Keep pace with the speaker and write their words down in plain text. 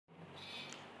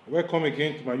Welcome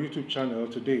again to my YouTube channel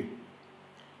today.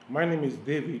 My name is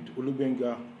David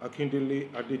Olubenga Akindele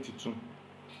Adetitun.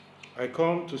 I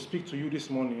come to speak to you this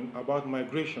morning about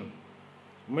migration.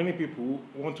 Many people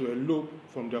want to elope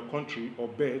from their country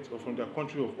of birth or from their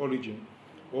country of origin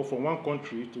or from one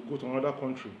country to go to another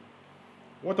country.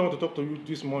 What I want to talk to you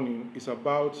this morning is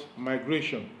about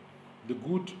migration, the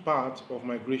good part of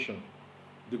migration.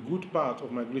 The good part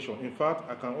of migration. In fact,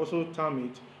 I can also term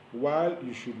it why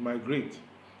you should migrate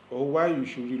or why you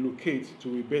should relocate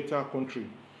to a better country.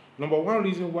 Number one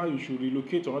reason why you should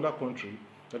relocate to another country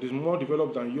that is more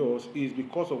developed than yours is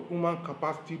because of human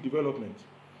capacity development.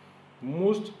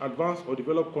 Most advanced or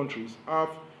developed countries have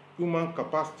human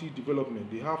capacity development.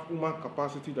 They have human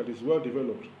capacity that is well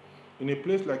developed. In a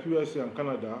place like USA and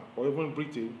Canada or even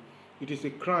Britain, it is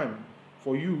a crime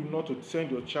for you not to send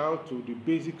your child to the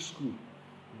basic school.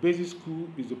 Basic school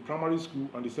is the primary school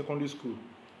and the secondary school.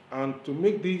 And to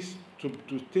make this to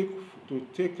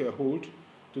take a hold,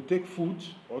 to take foot,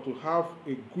 or to have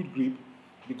a good grip,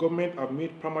 the government have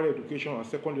made primary education and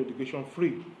secondary education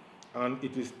free, and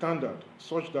it is standard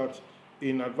such that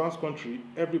in advanced country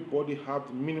everybody have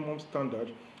the minimum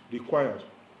standard required.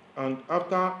 And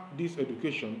after this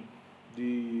education,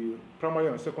 the primary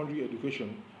and secondary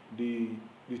education, the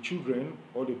children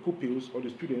or the pupils or the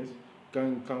students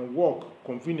can work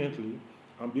conveniently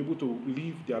and be able to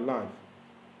live their life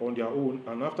on their own.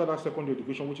 And after that secondary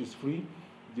education, which is free,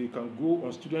 they can go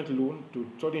on student loan to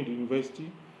study in the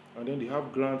university, and then they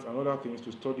have grants and other things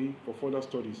to study for further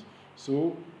studies.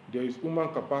 So there is human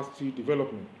capacity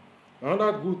development.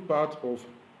 Another good part of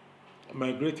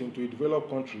migrating to a developed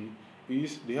country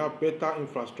is they have better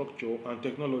infrastructure and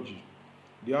technology.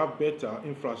 They have better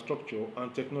infrastructure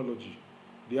and technology.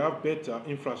 They have better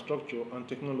infrastructure and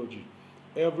technology.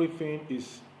 Everything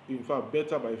is, in fact,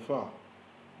 better by far.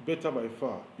 Better by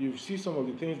far. You see some of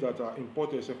the things that are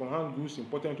imported, second-hand goods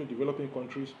imported into developing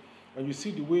countries, and you see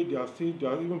the way they are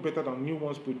even better than new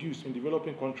ones produced in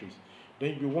developing countries.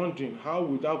 Then you'll be wondering, how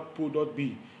would that product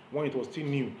be when it was still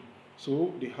new?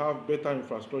 So they have better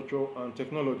infrastructure and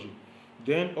technology.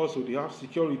 Then also they have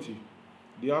security.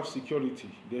 They have security.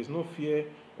 There's no fear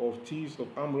of thieves, of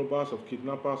armed robbers, of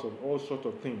kidnappers, of all sorts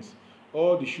of things.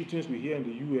 All the shootings we hear in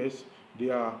the US,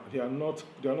 they are not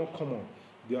common.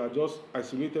 They are just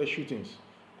isolated shootings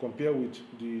compared with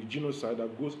the genocide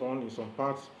that goes on in some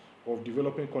parts of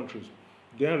developing countries.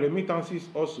 Then remittances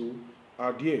also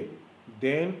are there.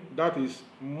 Then that is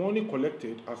money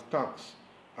collected as tax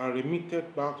and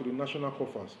remitted back to the national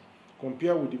coffers.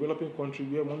 Compared with developing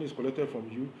countries where money is collected from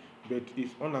you but is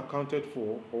unaccounted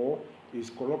for or is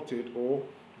corrupted or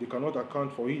they cannot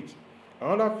account for it.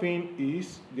 Another thing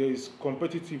is there is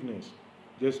competitiveness.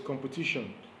 There's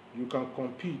competition. You can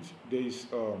compete. There is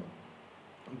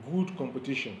good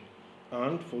competition,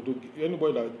 and for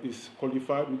anybody that is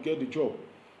qualified will get the job.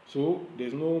 So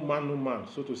there's no man,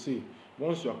 so to say.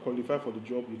 Once you are qualified for the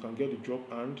job, you can get the job,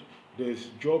 and there's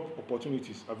job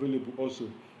opportunities available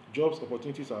also. Jobs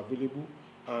opportunities are available,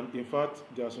 and in fact,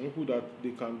 there are some people that the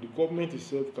government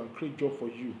itself can create job for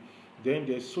you. Then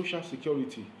there's social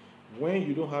security. When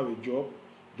you don't have a job,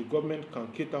 the government can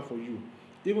cater for you.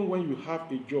 Even when you have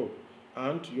a job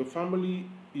and your family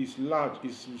is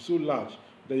so large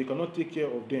that you cannot take care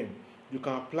of them, you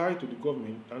can apply to the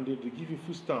government and they give you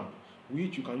food stamp,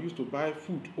 which you can use to buy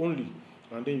food only,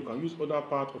 and then you can use other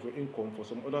part of your income for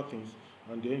some other things,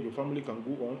 and then your family can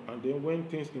go on, and then when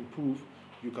things improve,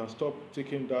 you can stop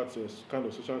taking that kind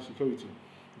of social security.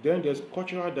 Then there's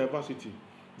cultural diversity.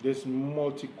 There's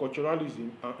multiculturalism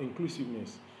and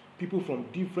inclusiveness. People from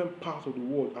different parts of the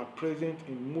world are present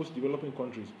in most developing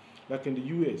countries, like in the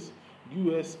US. They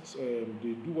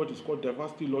do what is called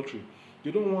diversity lottery.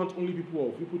 They don't want only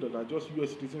people that are just US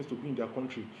citizens to be in their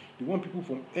country. They want people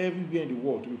from everywhere in the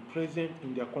world to be present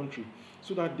in their country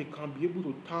so that they can be able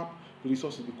to tap the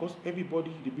resources, because they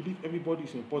believe everybody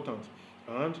is important,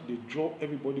 and they draw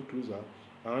everybody closer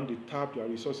and they tap their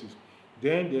resources.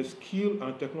 Then there's skill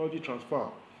and technology transfer.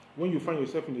 When you find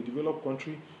yourself in a developed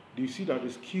country, you see that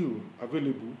the skill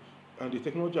available and the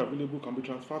technology available can be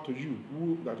transferred to you,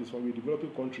 who that is from a developing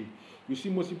country. You see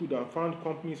most people that found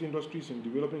companies, industries in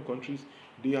developing countries,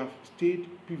 they have stayed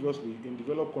previously in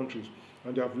developed countries,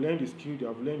 and they have learned the skill, they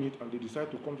have learned it, and they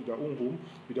decide to come to their own home,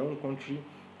 to their own country,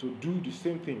 to do the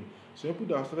same thing. So people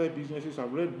that have started businesses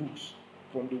have read books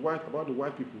about the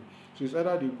white people. So it's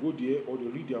either they go there or they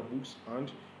read their books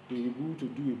and they will be able to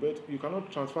do it. But you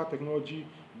cannot transfer technology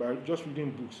by just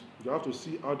reading books. You have to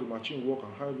see how the machine works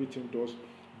and how everything goes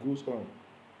on.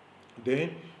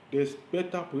 Then there's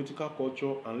better political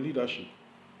culture and leadership,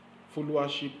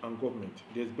 followership and government.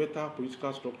 There's better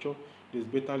political structure, there's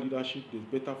better leadership, there's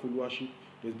better followership,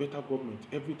 there's better government.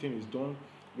 Everything is done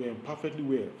perfectly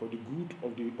well for the good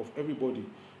of everybody.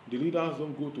 The leaders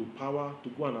don't go to power to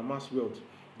go and amass wealth.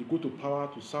 They go to power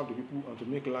to serve the people and to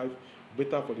make life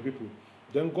better for the people.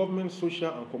 Then government,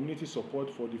 social and community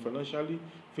support for the financially,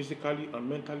 physically and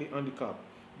mentally handicapped.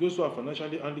 Those who are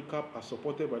financially handicapped are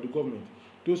supported by the government.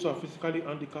 Those who are physically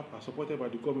handicapped are supported by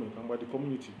the government and by the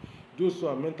community. Those who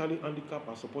are mentally handicapped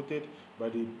are supported by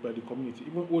the community.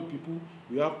 Even old people,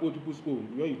 we have old people's home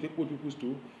where you take old people's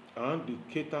to and they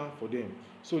cater for them.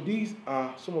 So these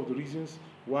are some of the reasons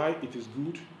why it is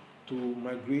good to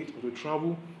migrate or to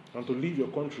travel and to leave your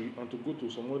country and to go to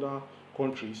some other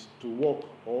countries to work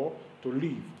or to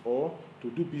live or to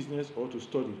do business or to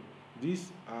study.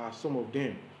 These are some of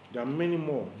them. There are many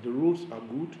more. The roads are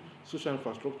good. Social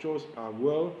infrastructures are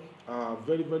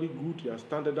very, very good. They are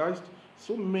standardized.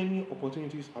 So many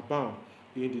opportunities abound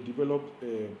in the developed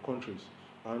countries.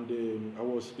 And I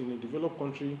was in a developed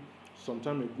country some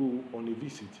time ago on a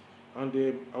visit. And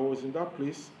I was in that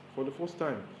place for the first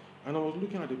time. And I was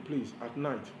looking at the place at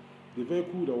night. The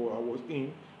vehicle that I was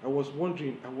in, I was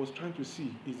wondering, I was trying to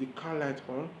see, is the car light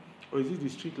on? Or is it the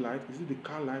street light? Is it the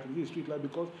car light? Is it the street light?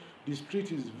 Because the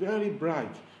street is very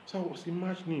bright. So I was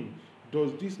imagining,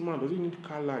 does he need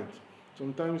car light?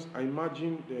 Sometimes I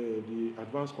imagine the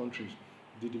advanced countries,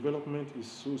 the development is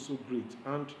so great.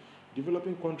 And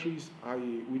developing countries,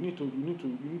 we need to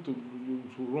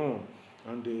run,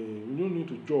 and we don't need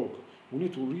to jog. We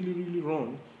need to really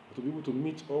run to be able to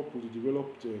meet up with the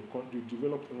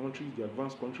developed countries, the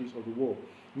advanced countries of the world.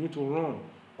 We need to run.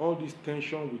 All this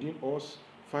tension within us,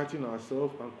 fighting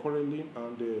ourselves and quarreling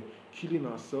and killing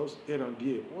ourselves here and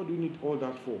there. What do we need all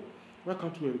that for? Why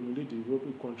can't we emulate the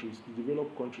developing countries, the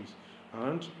developed countries,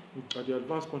 and the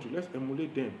advanced countries? Let's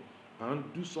emulate them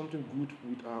and do something good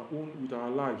with our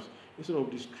lives instead of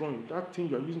destroying. That thing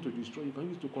you are using to destroy, you can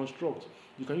use to construct.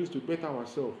 You can use to better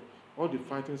ourselves. All the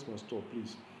fightings must stop,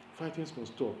 please. Fightings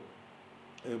must stop.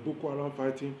 Boko Haram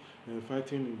fighting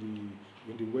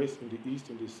in the west, in the east,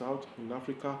 in the south, in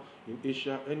Africa, in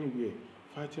Asia, anywhere.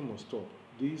 Fighting must stop.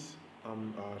 These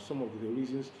are some of the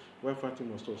reasons why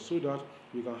fighting must stop, so that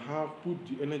we can put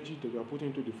the energy that we are putting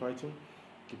into the fighting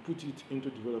to put it into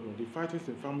development. The fightings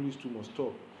in families too must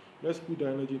stop. Let's put that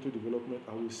energy into development,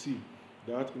 and we'll see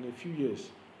that in a few years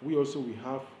we also will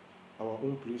have our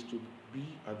own place to be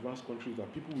advanced countries,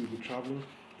 that people will be traveling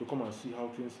to come and see how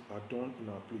things are done in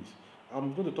our place.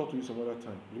 I'm going to talk to you some other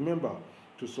time. Remember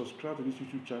to subscribe to this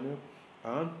YouTube channel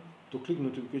and to click the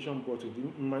notification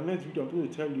button. In my next video, I'm going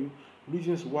to tell you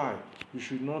reasons why you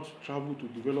should not travel to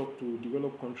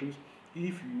develop countries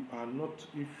if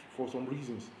for some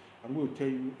reasons. I'm going to tell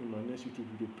you in my next YouTube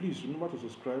video. Please remember to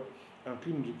subscribe and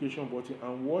click the notification button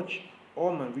and watch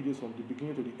all my videos from the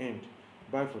beginning to the end.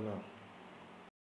 Bye for now.